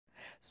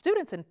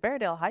Students in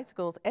Fairdale High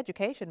School's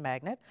Education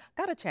Magnet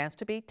got a chance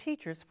to be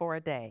teachers for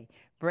a day,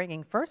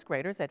 bringing first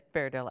graders at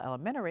Fairdale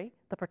Elementary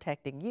the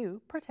Protecting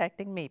You,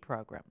 Protecting Me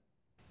program.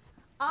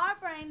 Our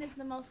brain is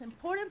the most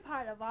important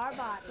part of our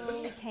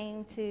body. We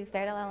came to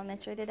Fairdale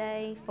Elementary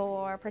today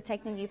for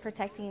Protecting You,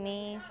 Protecting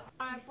Me.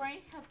 Our brain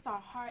helps our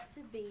heart to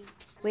beat.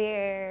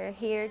 We're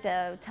here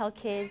to tell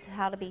kids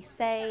how to be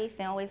safe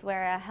and always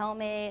wear a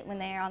helmet when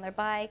they're on their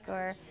bike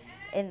or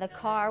in the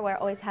car, where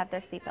always have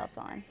their seatbelts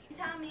on.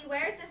 Tell me,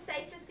 where's the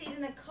safest seat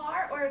in the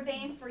car or a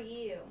van for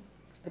you?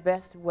 The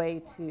best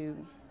way to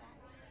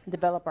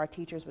develop our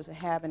teachers was to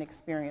have an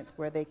experience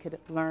where they could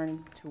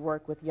learn to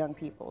work with young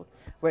people,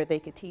 where they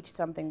could teach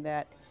something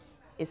that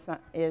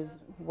is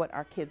what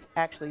our kids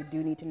actually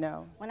do need to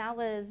know. When I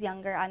was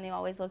younger, I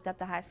always looked up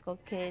to high school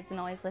kids and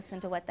always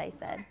listened to what they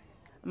said.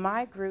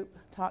 My group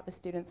taught the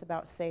students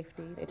about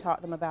safety. They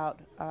taught them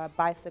about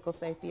bicycle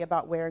safety,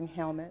 about wearing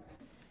helmets.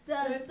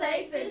 The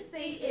safest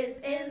seat is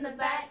in the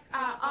back.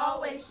 I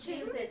always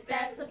choose it.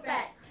 That's a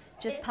fact.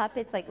 Just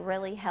puppets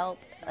really help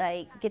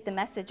get the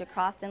message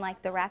across, and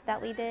the rap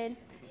that we did,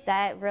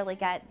 that really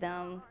got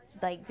them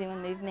doing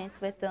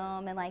movements with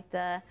them, and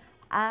the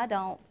I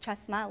don't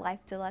trust my life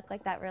to luck,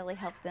 that really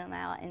helped them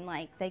out, and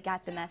they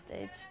got the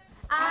message.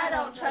 I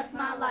don't trust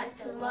my life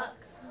to luck.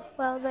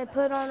 Well, they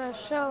put on a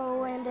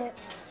show and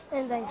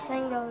they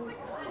sang a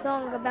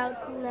song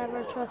about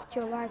never trust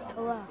your life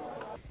to luck.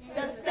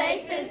 The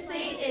safest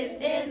seat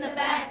is in the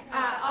back.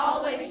 I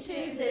always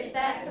choose it.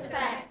 That's a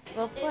fact.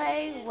 The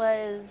play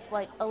was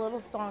a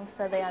little song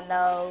so they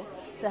know,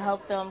 to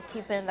help them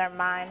keep in their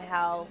mind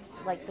how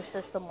the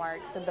system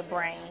works and the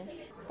brain.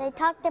 They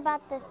talked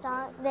about the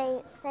song,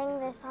 they sang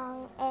the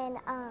song, and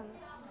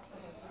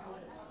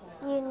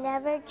you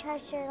never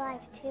trust your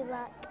life to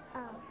luck,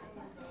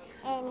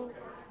 and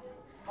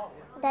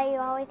that you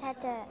always have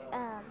to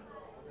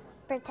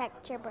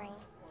protect your brain.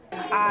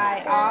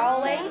 I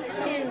always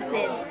choose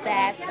it.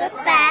 That's a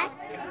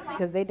fact.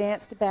 Because they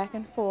danced back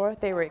and forth,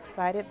 they were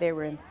excited, they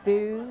were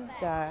enthused.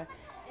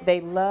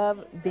 They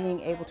love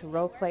being able to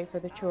role play for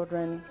the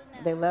children.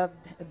 They love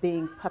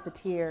being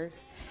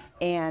puppeteers,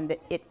 and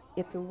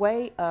it's a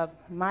way of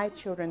my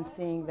children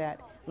seeing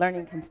that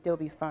learning can still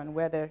be fun,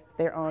 whether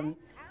they're on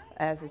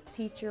as a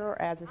teacher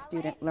or as a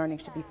student. Learning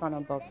should be fun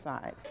on both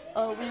sides.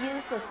 We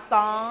used a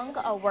song,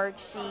 a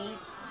worksheet,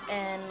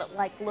 and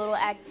little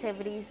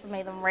activities to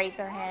make them rate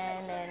their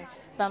hand and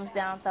thumbs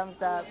down,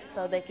 thumbs up,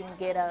 so they can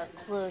get a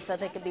clue, so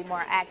they can be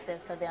more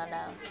active, so they'll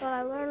know. Well,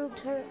 I learned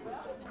to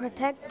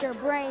protect your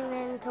brain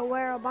and to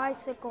wear a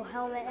bicycle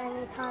helmet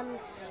anytime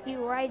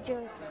you ride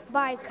your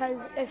bike,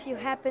 because if you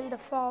happen to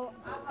fall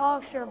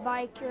off your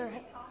bike, your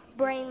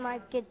brain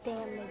might get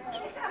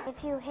damaged.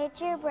 If you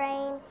hit your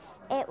brain,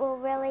 it will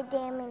really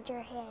damage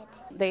your head.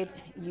 They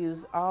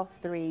use all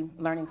three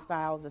learning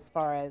styles as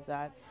far as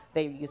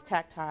they use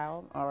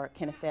tactile or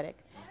kinesthetic,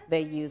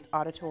 they used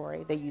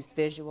auditory, they used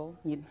visual.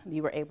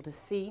 You were able to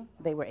see,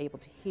 they were able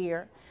to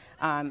hear.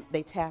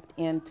 They tapped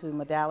into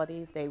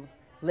modalities, they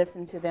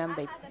listened to them,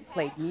 they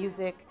played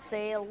music.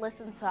 They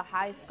listen to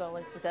high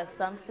schoolers because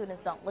some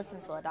students don't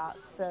listen to adults,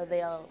 so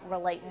they'll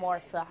relate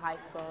more to high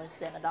schoolers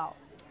than adults.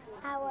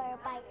 I wear a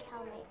bike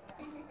helmet.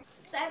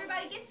 So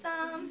everybody gets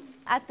some.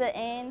 At the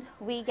end,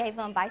 we gave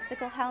them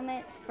bicycle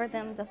helmets for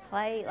them to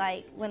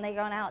play. When they're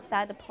going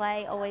outside to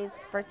play, always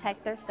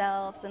protect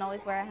themselves and always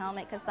wear a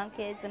helmet, because some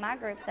kids in my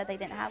group said they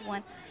didn't have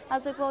one. I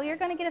was like, well, you're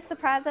going to get a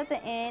surprise at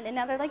the end. And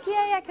now they're like,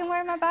 yay, I can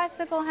wear my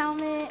bicycle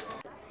helmet.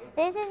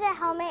 This is a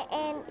helmet,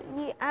 and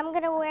I'm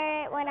going to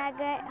wear it when I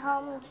get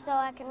home so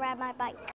I can ride my bike.